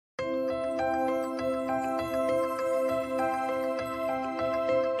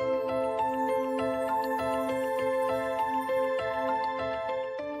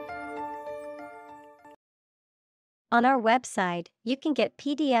On our website, you can get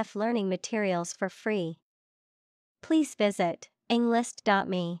PDF learning materials for free. Please visit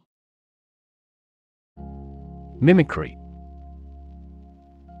englist.me. Mimicry.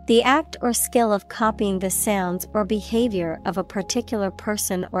 The act or skill of copying the sounds or behavior of a particular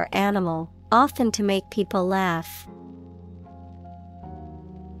person or animal, often to make people laugh.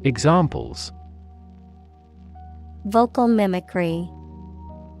 Examples: Vocal mimicry,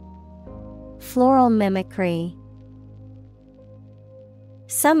 floral mimicry.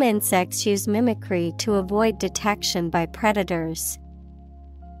 Some insects use mimicry to avoid detection by predators.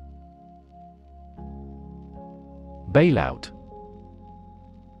 Bailout.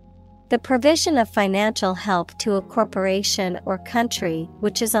 The provision of financial help to a corporation or country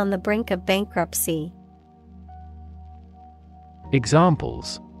which is on the brink of bankruptcy.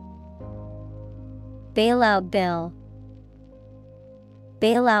 Examples: Bailout bill,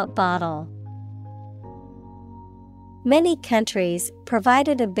 bailout bottle. Many countries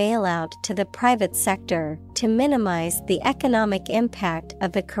provided a bailout to the private sector to minimize the economic impact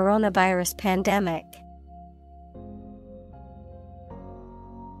of the coronavirus pandemic.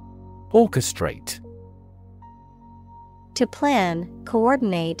 Orchestrate. To plan,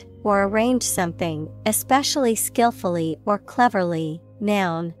 coordinate, or arrange something, especially skillfully or cleverly.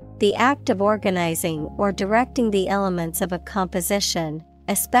 Noun, the act of organizing or directing the elements of a composition,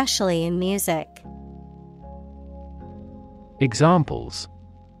 especially in music. Examples: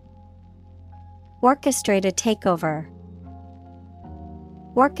 Orchestrate a takeover.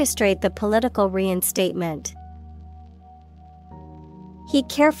 Orchestrate the political reinstatement. He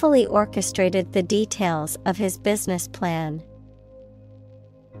carefully orchestrated the details of his business plan.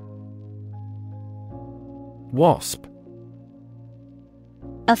 Wasp.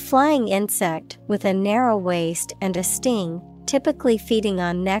 A flying insect with a narrow waist and a sting, typically feeding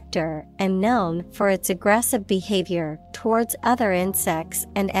on nectar and known for its aggressive behavior towards other insects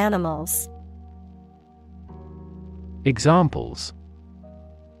and animals. Examples: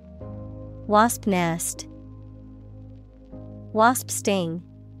 Wasp nest, wasp sting.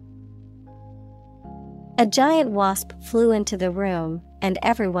 A giant wasp flew into the room, and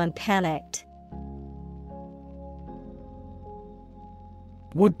everyone panicked.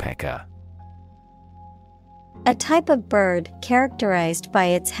 Woodpecker. A type of bird characterized by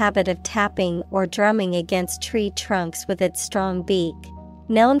its habit of tapping or drumming against tree trunks with its strong beak,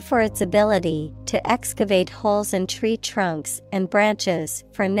 known for its ability to excavate holes in tree trunks and branches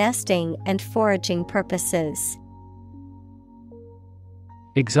for nesting and foraging purposes.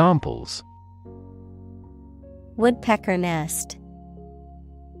 Examples: Woodpecker nest,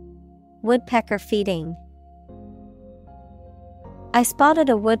 woodpecker feeding. I spotted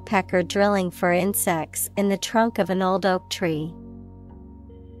a woodpecker drilling for insects in the trunk of an old oak tree.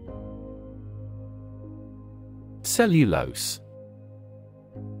 Cellulose.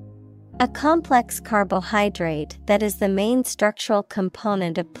 A complex carbohydrate that is the main structural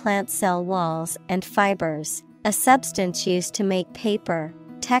component of plant cell walls and fibers, a substance used to make paper,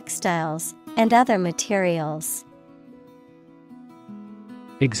 textiles, and other materials.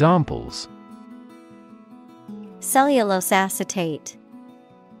 Examples: Cellulose acetate,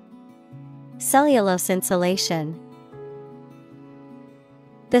 cellulose insulation.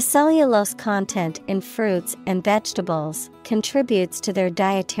 The cellulose content in fruits and vegetables contributes to their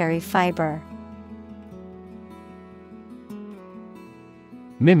dietary fiber.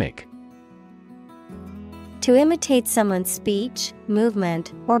 Mimic. To imitate someone's speech,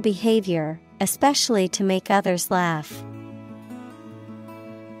 movement, or behavior, especially to make others laugh.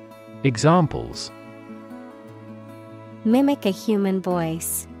 Examples: Mimic a human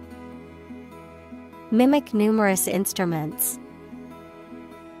voice. Mimic numerous instruments.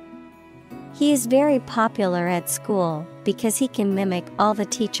 He is very popular at school because he can mimic all the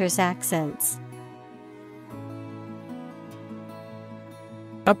teachers' accents.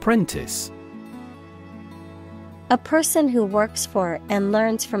 Apprentice. A person who works for and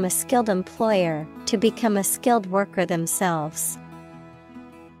learns from a skilled employer to become a skilled worker themselves.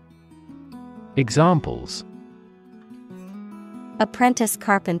 Examples: Apprentice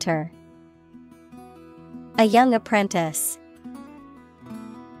carpenter. A young apprentice.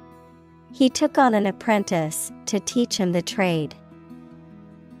 He took on an apprentice to teach him the trade.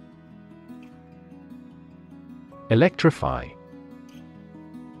 Electrify.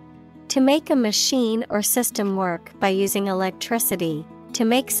 To make a machine or system work by using electricity, to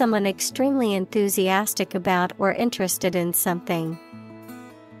make someone extremely enthusiastic about or interested in something.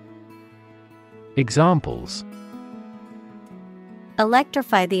 Examples: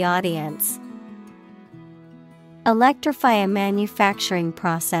 Electrify the audience. Electrify a manufacturing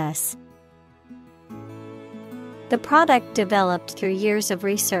process. The product developed through years of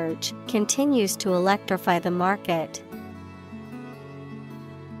research continues to electrify the market.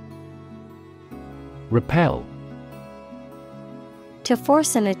 Repel. To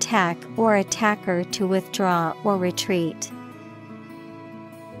force an attack or attacker to withdraw or retreat.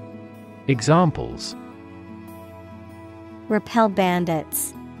 Examples: Repel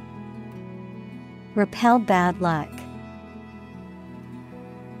bandits. Repel bad luck.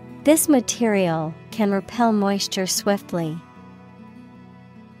 This material can repel moisture swiftly.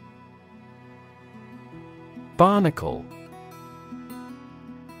 Barnacle.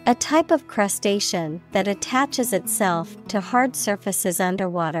 A type of crustacean that attaches itself to hard surfaces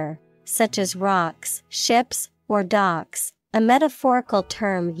underwater, such as rocks, ships, or docks, a metaphorical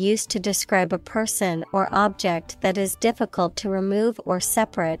term used to describe a person or object that is difficult to remove or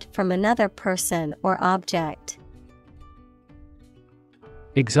separate from another person or object.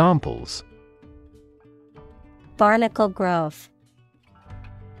 Examples: Barnacle growth.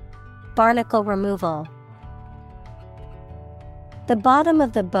 Barnacle removal. The bottom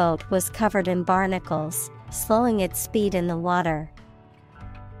of the boat was covered in barnacles, slowing its speed in the water.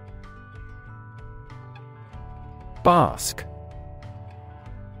 Bask.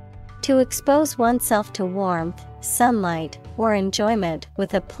 To expose oneself to warmth, sunlight, or enjoyment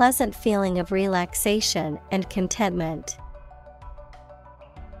with a pleasant feeling of relaxation and contentment.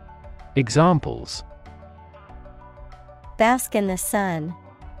 Examples: Bask in the sun.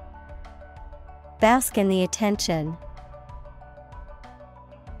 Bask in the attention.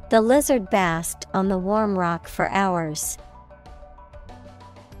 The lizard basked on the warm rock for hours.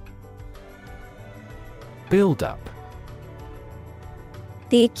 Build up.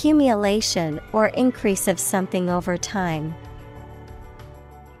 The accumulation or increase of something over time.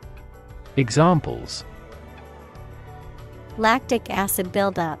 Examples: Lactic acid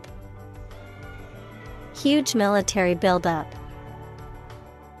buildup. Huge military buildup.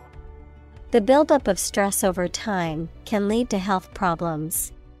 The buildup of stress over time can lead to health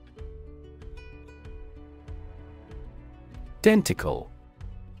problems. Denticle.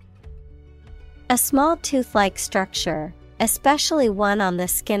 A small tooth-like structure, especially one on the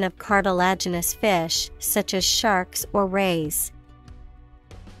skin of cartilaginous fish such as sharks or rays.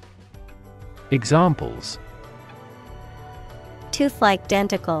 Examples: Tooth-like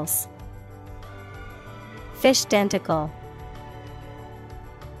denticles. Fish denticle.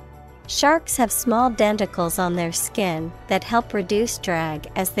 Sharks have small denticles on their skin that help reduce drag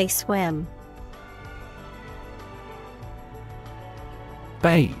as they swim.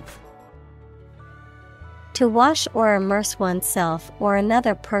 Bathe. To wash or immerse oneself or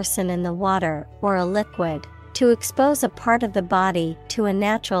another person in the water or a liquid, to expose a part of the body to a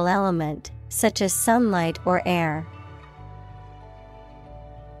natural element, such as sunlight or air.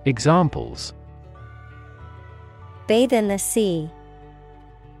 Examples: Bathe in the sea.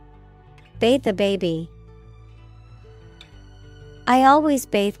 Bathe the baby. I always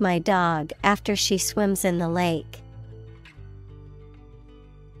bathe my dog after she swims in the lake.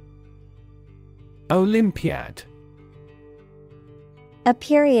 Olympiad. A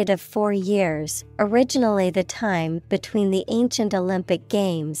period of 4 years, originally the time between the ancient Olympic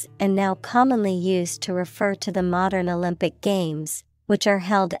Games and now commonly used to refer to the modern Olympic Games, which are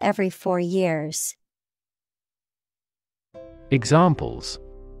held every 4 years. Examples: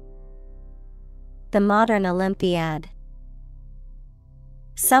 The modern Olympiad.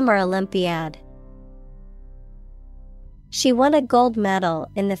 Summer Olympiad. She won a gold medal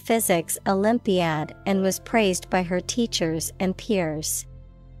in the Physics Olympiad and was praised by her teachers and peers.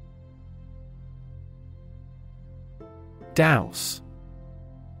 Douse.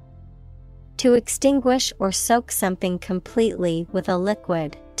 To extinguish or soak something completely with a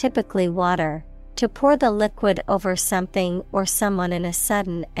liquid, typically water. To pour the liquid over something or someone in a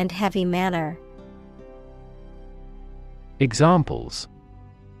sudden and heavy manner. Examples: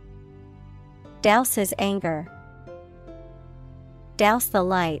 Douse his anger. Douse the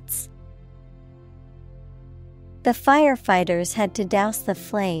lights. The firefighters had to douse the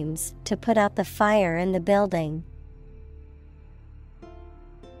flames to put out the fire in the building.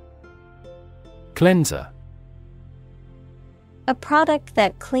 Cleanser. A product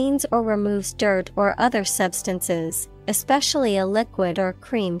that cleans or removes dirt or other substances, especially a liquid or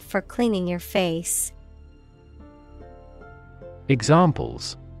cream for cleaning your face.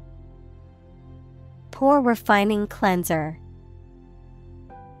 Examples: Pore refining cleanser.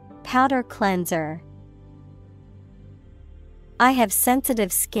 Powder cleanser. I have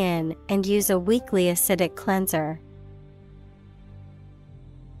sensitive skin and use a weekly acidic cleanser.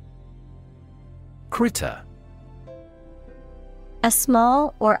 Critter. A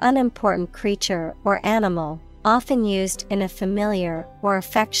small or unimportant creature or animal, often used in a familiar or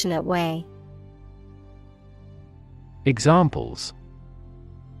affectionate way. Examples: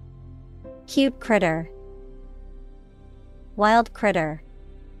 Cute critter, wild critter.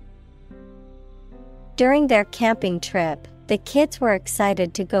 During their camping trip, the kids were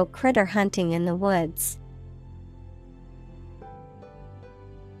excited to go critter hunting in the woods.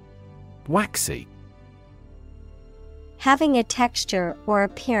 Waxy. Having a texture or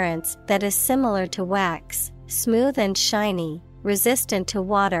appearance that is similar to wax, smooth and shiny, resistant to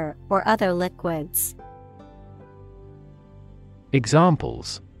water or other liquids.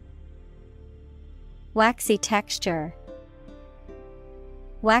 Examples: Waxy texture,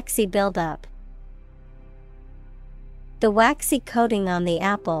 waxy buildup. The waxy coating on the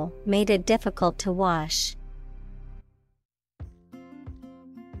apple made it difficult to wash.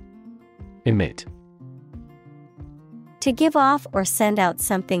 Emit. To give off or send out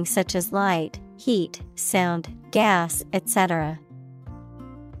something such as light, heat, sound, gas, etc.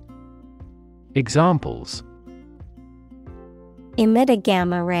 Examples: Emit a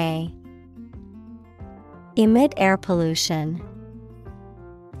gamma ray. Emit air pollution.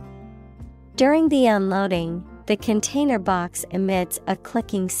 During the unloading, the container box emits a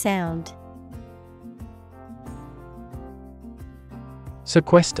clicking sound.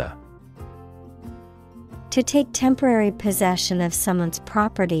 Sequester. To take temporary possession of someone's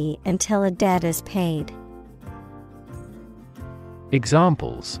property until a debt is paid.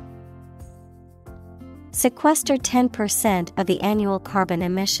 Examples: Sequester 10% of the annual carbon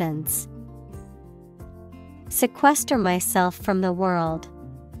emissions. Sequester myself from the world.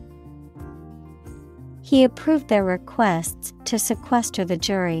 He approved their requests to sequester the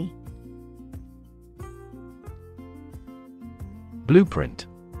jury. Blueprint.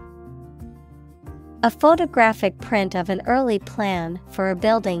 A photographic print of an early plan for a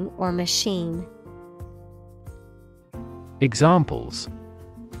building or machine. Examples: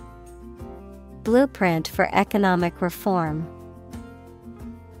 Blueprint for economic reform.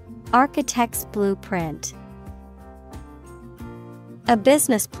 Architect's blueprint. A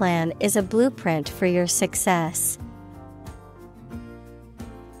business plan is a blueprint for your success.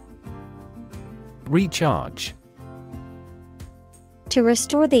 Recharge. To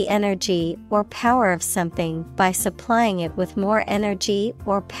restore the energy or power of something by supplying it with more energy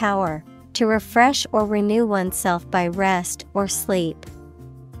or power. To refresh or renew oneself by rest or sleep.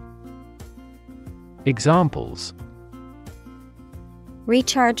 Examples: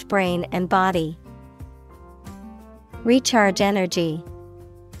 Recharge brain and body. Recharge energy.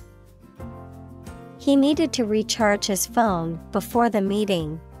 He needed to recharge his phone before the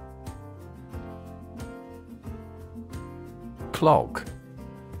meeting. Clog.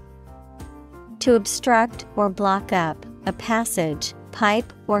 To obstruct or block up a passage,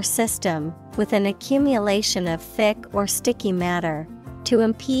 pipe, or system with an accumulation of thick or sticky matter. To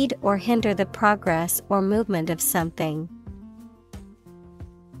impede or hinder the progress or movement of something.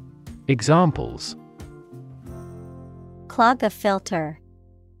 Examples: Clog a filter.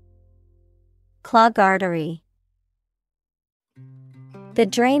 Clog artery. The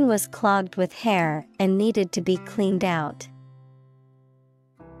drain was clogged with hair and needed to be cleaned out.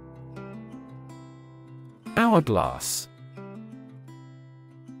 Hourglass.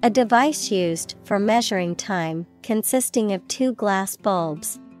 A device used for measuring time, consisting of two glass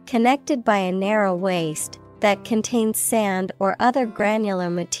bulbs, connected by a narrow waist, that contains sand or other granular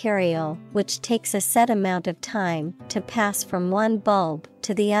material which takes a set amount of time to pass from one bulb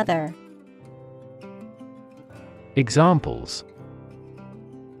to the other. Examples: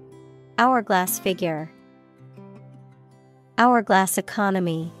 Hourglass figure. Hourglass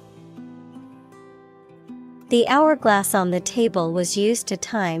economy. The hourglass on the table was used to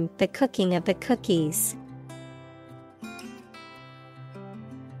time the cooking of the cookies.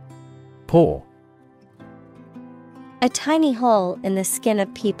 Pore. A tiny hole in the skin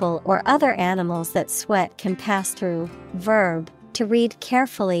of people or other animals that sweat can pass through. Verb, to read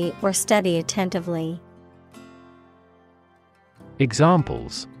carefully or study attentively.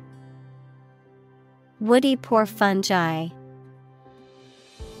 Examples: Woody pore fungi.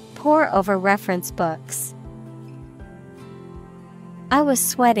 Pore over reference books. I was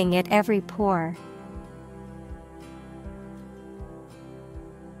sweating at every pore.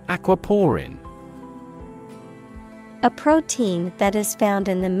 Aquaporin. A protein that is found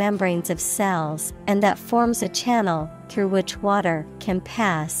in the membranes of cells and that forms a channel through which water can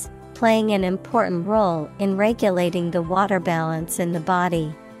pass, playing an important role in regulating the water balance in the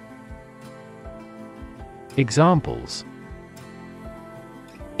body. Examples: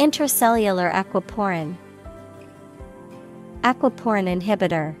 Intracellular aquaporin. Aquaporin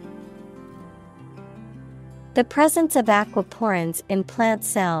inhibitor. The presence of aquaporins in plant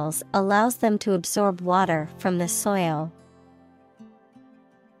cells allows them to absorb water from the soil.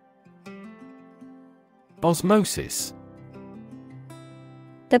 Osmosis.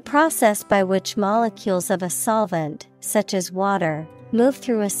 The process by which molecules of a solvent, such as water, move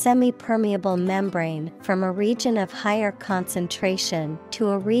through a semi-permeable membrane from a region of higher concentration to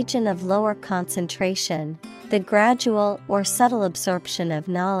a region of lower concentration, the gradual or subtle absorption of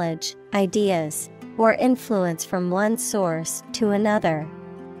knowledge, ideas, or influence from one source to another.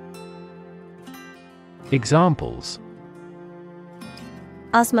 Examples: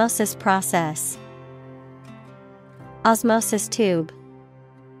 Osmosis process, osmosis tube.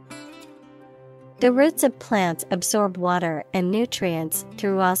 The roots of plants absorb water and nutrients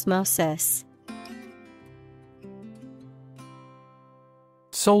through osmosis.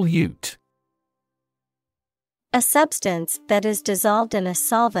 Solute. A substance that is dissolved in a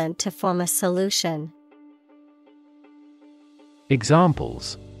solvent to form a solution.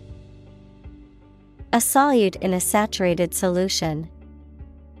 Examples: A solute in a saturated solution.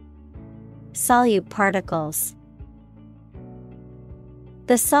 Solute particles.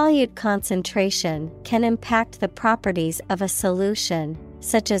 The solute concentration can impact the properties of a solution,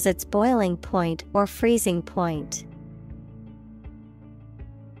 such as its boiling point or freezing point.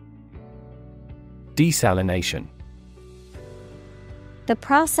 Desalination. The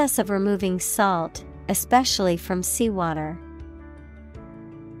process of removing salt, especially from seawater.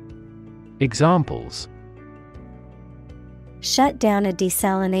 Examples: Shut down a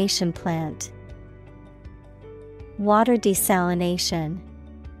desalination plant. Water desalination.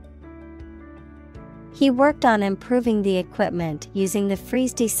 He worked on improving the equipment using the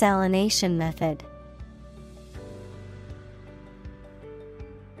freeze desalination method.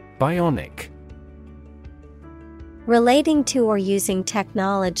 Bionic. Relating to or using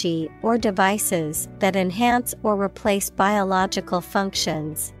technology or devices that enhance or replace biological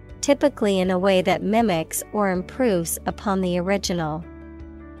functions, typically in a way that mimics or improves upon the original.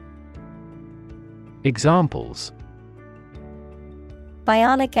 Examples: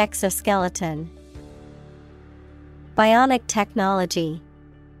 Bionic exoskeleton. Bionic technology.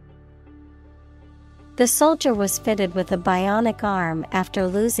 The soldier was fitted with a bionic arm after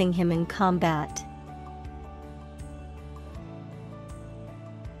losing him in combat.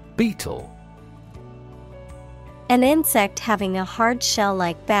 Beetle. An insect having a hard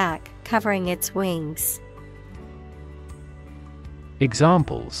shell-like back covering its wings.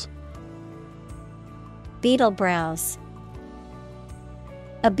 Examples: Beetle browse.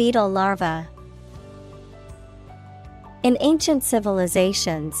 A beetle larva. In ancient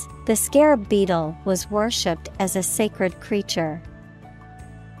civilizations, the scarab beetle was worshipped as a sacred creature.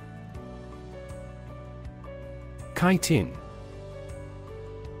 Chitin.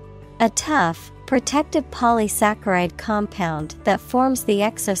 A tough, protective polysaccharide compound that forms the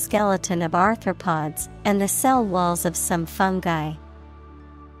exoskeleton of arthropods and the cell walls of some fungi.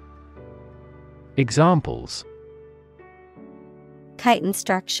 Examples: Chitin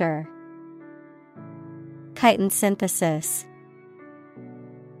structure. Chitin synthesis.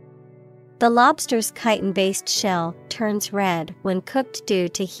 The lobster's chitin-based shell turns red when cooked due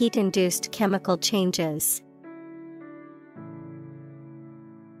to heat-induced chemical changes.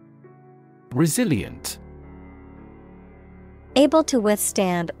 Resilient. Able to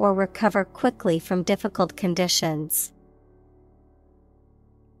withstand or recover quickly from difficult conditions.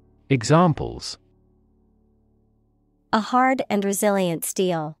 Examples: A hard and resilient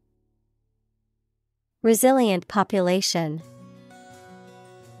steel. Resilient population.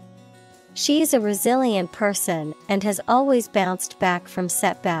 She is a resilient person and has always bounced back from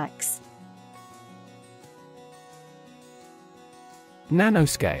setbacks.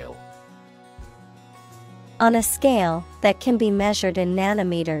 Nanoscale. On a scale that can be measured in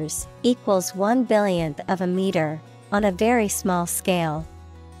nanometers, equals 1/1000th of a meter, on a very small scale.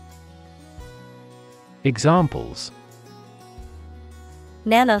 Examples: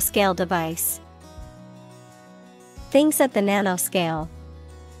 Nanoscale device. Things at the nanoscale.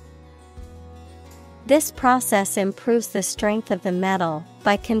 This process improves the strength of the metal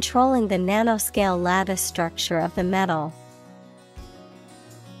by controlling the nanoscale lattice structure of the metal.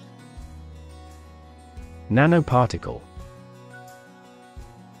 Nanoparticle.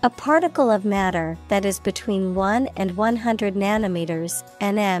 A particle of matter that is between 1 and 100 nanometers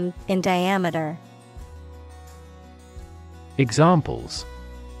 (nm) in diameter. Examples: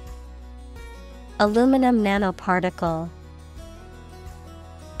 Aluminum nanoparticle.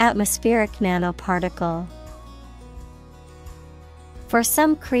 Atmospheric nanoparticle. For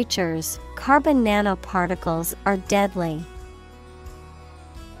some creatures, carbon nanoparticles are deadly.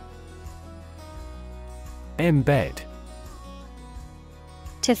 Embed.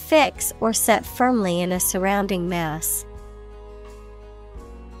 To fix or set firmly in a surrounding mass.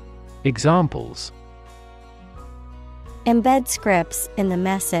 Examples: Embed scripts in the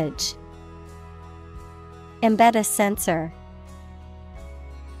message. Embed a sensor.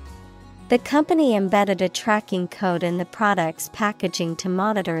 The company embedded a tracking code in the product's packaging to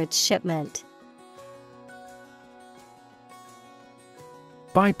monitor its shipment.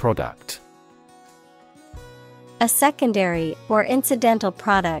 Byproduct. A secondary or incidental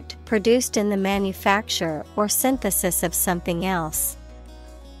product produced in the manufacture or synthesis of something else.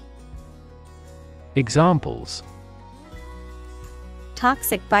 Examples: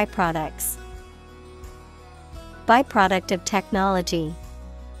 Toxic byproducts. Byproduct of technology.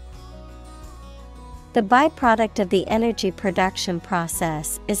 The byproduct of the energy production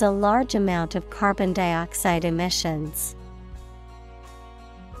process is a large amount of carbon dioxide emissions.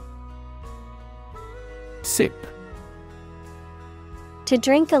 Sip. To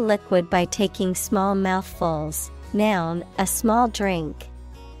drink a liquid by taking small mouthfuls. Noun, a small drink.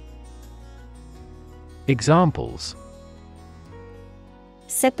 Examples: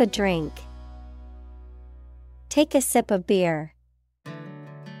 Sip a drink. Take a sip of beer.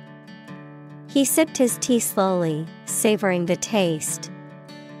 He sipped his tea slowly, savoring the taste.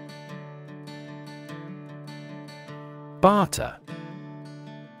 Barter.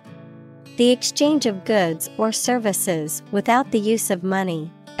 The exchange of goods or services without the use of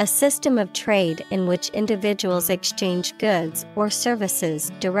money, a system of trade in which individuals exchange goods or services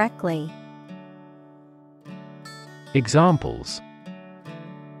directly. Examples: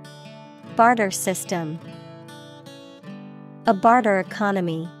 Barter system. A barter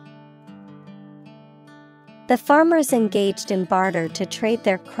economy. The farmers engaged in barter to trade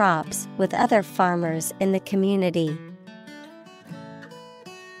their crops with other farmers in the community.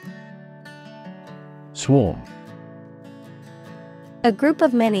 Swarm. A group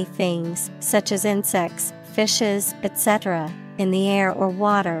of many things, such as insects, fishes, etc., in the air or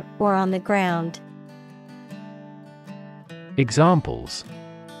water or on the ground. Examples: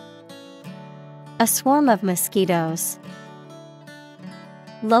 A swarm of mosquitoes.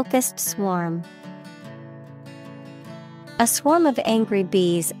 Locust swarm. A swarm of angry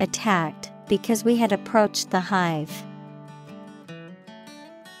bees attacked because we had approached the hive.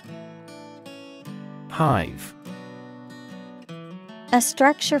 Hive. A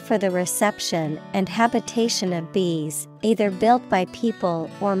structure for the reception and habitation of bees, either built by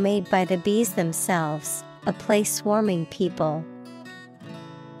people or made by the bees themselves, a place swarming people.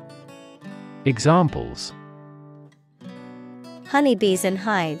 Examples: Honeybees in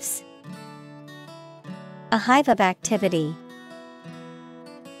hives. A hive of activity.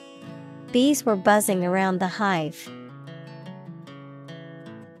 Bees were buzzing around the hive.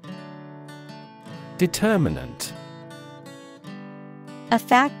 Determinant. A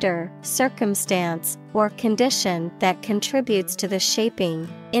factor, circumstance, or condition that contributes to the shaping,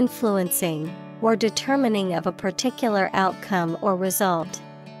 influencing, or determining of a particular outcome or result.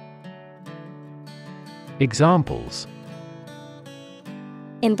 Examples: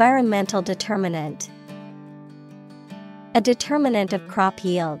 Environmental determinant. A determinant of crop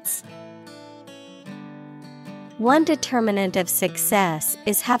yields. One determinant of success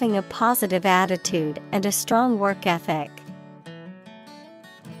is having a positive attitude and a strong work ethic.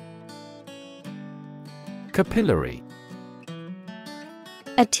 Capillary.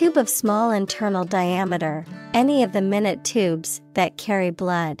 A tube of small internal diameter, any of the minute tubes that carry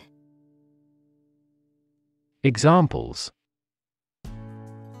blood. Examples: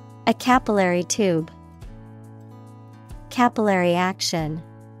 A capillary tube. Capillary action.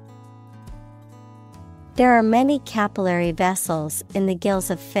 There are many capillary vessels in the gills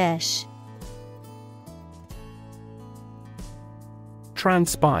of fish.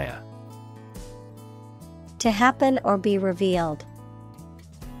 Transpire. To happen or be revealed.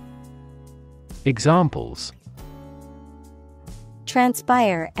 Examples: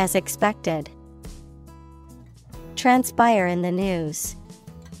 Transpire as expected. Transpire in the news.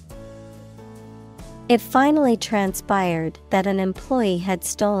 It finally transpired that an employee had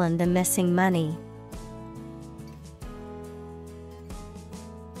stolen the missing money.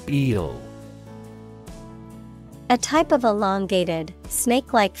 Eel. A type of elongated,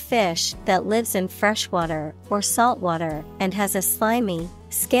 snake-like fish that lives in freshwater or saltwater and has a slimy,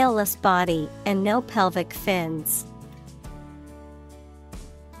 scaleless body and no pelvic fins.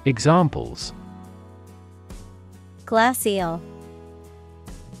 Examples: Glass eel.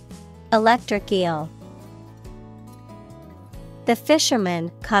 Electric eel. The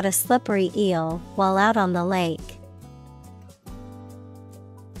fisherman caught a slippery eel while out on the lake.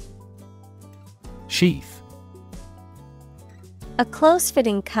 Sheath. A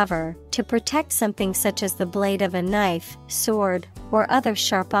close-fitting cover to protect something such as the blade of a knife, sword, or other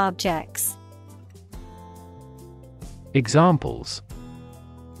sharp objects. Examples: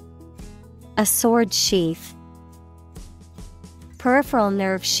 a sword sheath, peripheral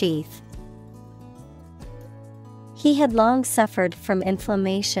nerve sheath. He had long suffered from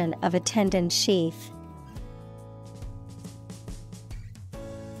inflammation of a tendon sheath.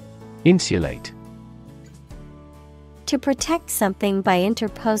 Insulate. To protect something by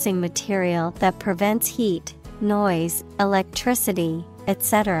interposing material that prevents heat, noise, electricity,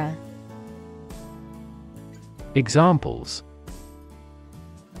 etc. Examples: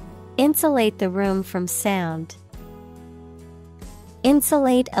 insulate the room from sound.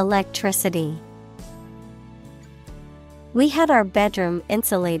 Insulate electricity. We had our bedroom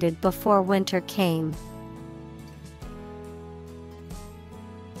insulated before winter came.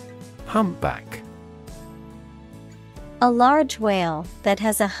 Humpback. A large whale that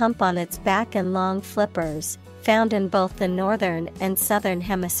has a hump on its back and long flippers, found in both the northern and southern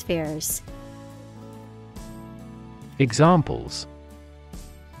hemispheres. Examples: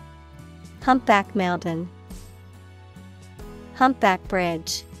 humpback mountain, humpback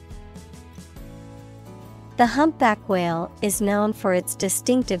bridge. The humpback whale is known for its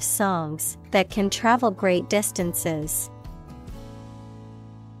distinctive songs that can travel great distances.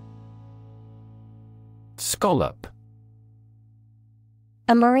 Scallop.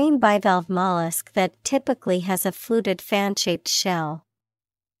 A marine bivalve mollusk that typically has a fluted fan-shaped shell.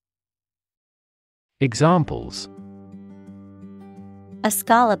 Examples: a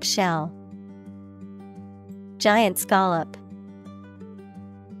scallop shell, giant scallop.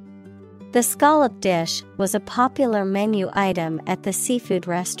 The scallop dish was a popular menu item at the seafood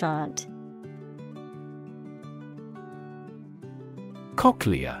restaurant.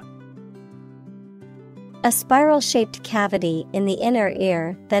 Cochlea. A spiral-shaped cavity in the inner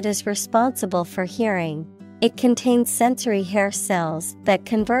ear that is responsible for hearing. It contains sensory hair cells that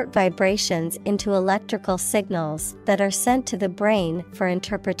convert vibrations into electrical signals that are sent to the brain for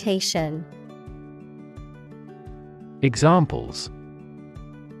interpretation. Examples: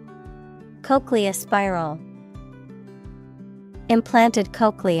 cochlea spiral, implanted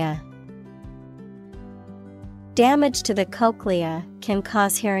cochlea. Damage to the cochlea can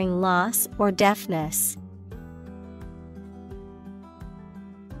cause hearing loss or deafness.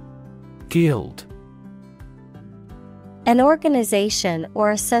 Guild. An organization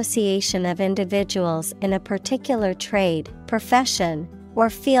or association of individuals in a particular trade, profession, or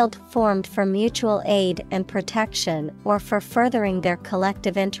field formed for mutual aid and protection or for furthering their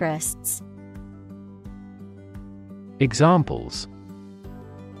collective interests. Examples: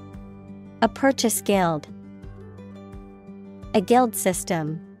 a purchase guild, a guild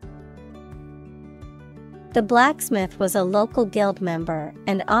system. The blacksmith was a local guild member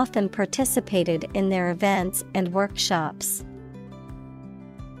and often participated in their events and workshops.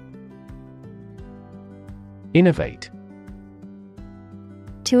 Innovate.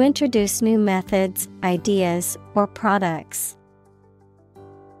 To introduce new methods, ideas, or products.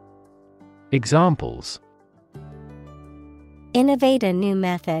 Examples: innovate a new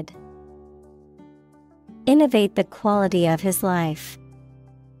method. Innovate the quality of his life.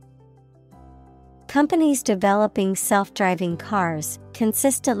 Companies developing self-driving cars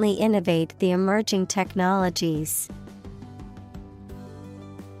consistently innovate the emerging technologies.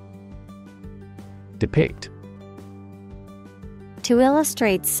 Depict. To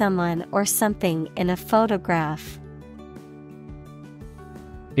illustrate someone or something in a photograph.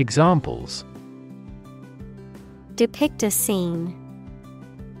 Examples: depict a scene.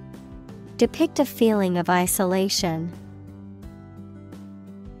 Depict a feeling of isolation.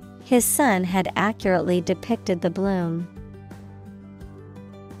 His son had accurately depicted the bloom.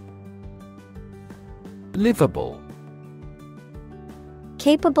 Livable.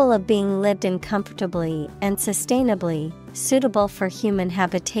 Capable of being lived in comfortably and sustainably, suitable for human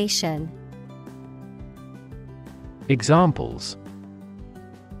habitation. Examples: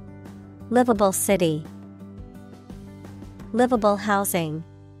 livable city. Livable housing.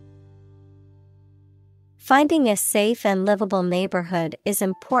 Finding a safe and livable neighborhood is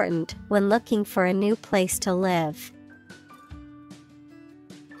important when looking for a new place to live.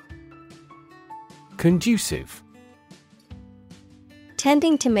 Conducive.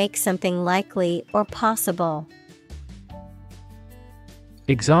 Tending to make something likely or possible.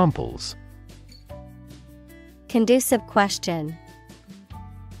 Examples: conducive question.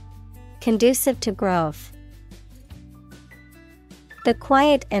 Conducive to growth. The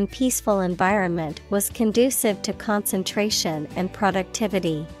quiet and peaceful environment was conducive to concentration and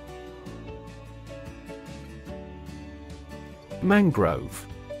productivity. Mangrove.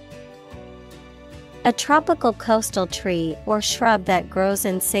 A tropical coastal tree or shrub that grows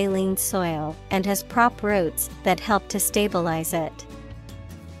in saline soil and has prop roots that help to stabilize it.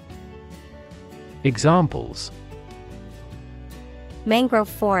 Examples: mangrove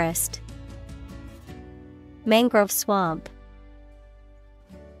forest, mangrove swamp.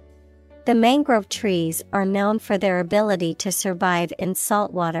 The mangrove trees are known for their ability to survive in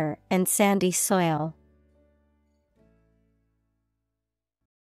saltwater and sandy soil.